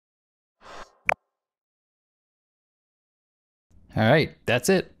All right, that's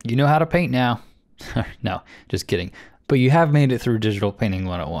it. You know how to paint now. No, just kidding. But you have made it through Digital Painting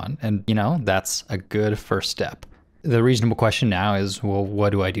 101, and you know, that's a good first step. The reasonable question now is, well,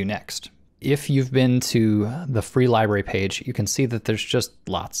 what do I do next? If you've been to the free library page, you can see that there's just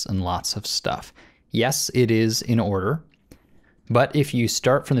lots and lots of stuff. Yes, it is in order, but if you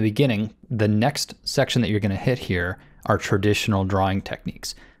start from the beginning, the next section that you're going to hit here are traditional drawing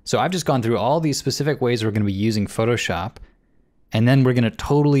techniques. So I've just gone through all these specific ways we're going to be using Photoshop, and then we're going to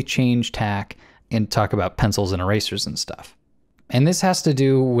totally change tack and talk about pencils and erasers and stuff. And this has to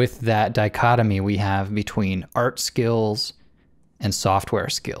do with that dichotomy we have between art skills and software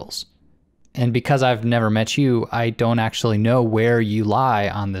skills. And because I've never met you, I don't actually know where you lie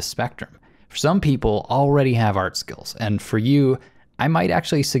on this spectrum. For some people already have art skills, and for you, I might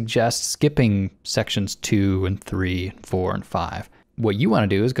actually suggest skipping sections 2 and 3 and 4 and 5. What you want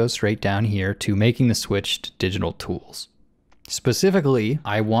to do is go straight down here to making the switch to digital tools. Specifically,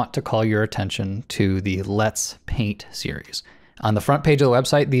 I want to call your attention to the Let's Paint series. On the front page of the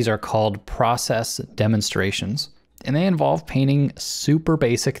website, these are called process demonstrations, and they involve painting super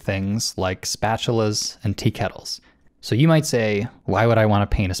basic things like spatulas and tea kettles. So you might say, why would I want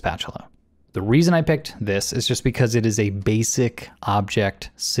to paint a spatula? The reason I picked this is just because it is a basic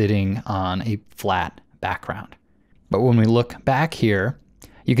object sitting on a flat background. But when we look back here,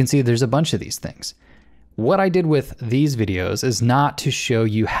 you can see there's a bunch of these things. What I did with these videos is not to show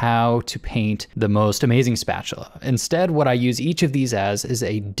you how to paint the most amazing spatula. Instead, what I use each of these as is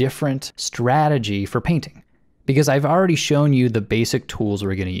a different strategy for painting. Because I've already shown you the basic tools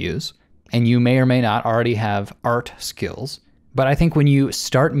we're going to use, and you may or may not already have art skills. But I think when you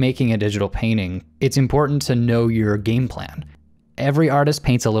start making a digital painting, it's important to know your game plan. Every artist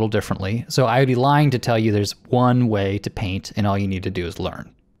paints a little differently, so I would be lying to tell you there's one way to paint and all you need to do is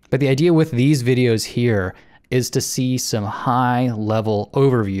learn. But the idea with these videos here is to see some high-level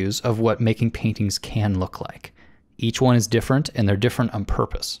overviews of what making paintings can look like. Each one is different, and they're different on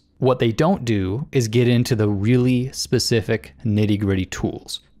purpose. What they don't do is get into the really specific nitty-gritty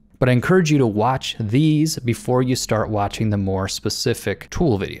tools. But I encourage you to watch these before you start watching the more specific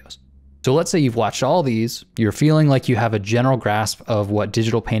tool videos. So let's say you've watched all these, you're feeling like you have a general grasp of what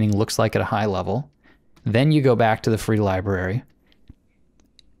digital painting looks like at a high level. Then you go back to the free library,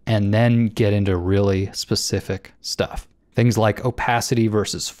 and then get into really specific stuff. Things like opacity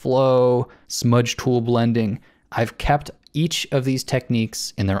versus flow, smudge tool blending. I've kept each of these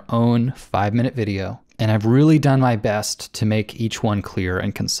techniques in their own 5-minute video, and I've really done my best to make each one clear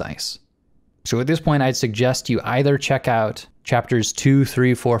and concise. So at this point, I'd suggest you either check out chapters 2,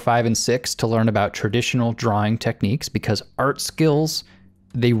 3, 4, 5, and 6 to learn about traditional drawing techniques, because art skills,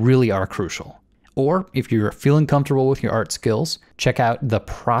 they really are crucial. Or if you're feeling comfortable with your art skills, check out the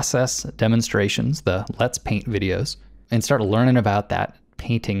process demonstrations, the Let's Paint videos, and start learning about that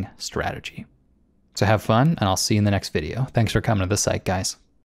painting strategy. So have fun, and I'll see you in the next video. Thanks for coming to the site, guys.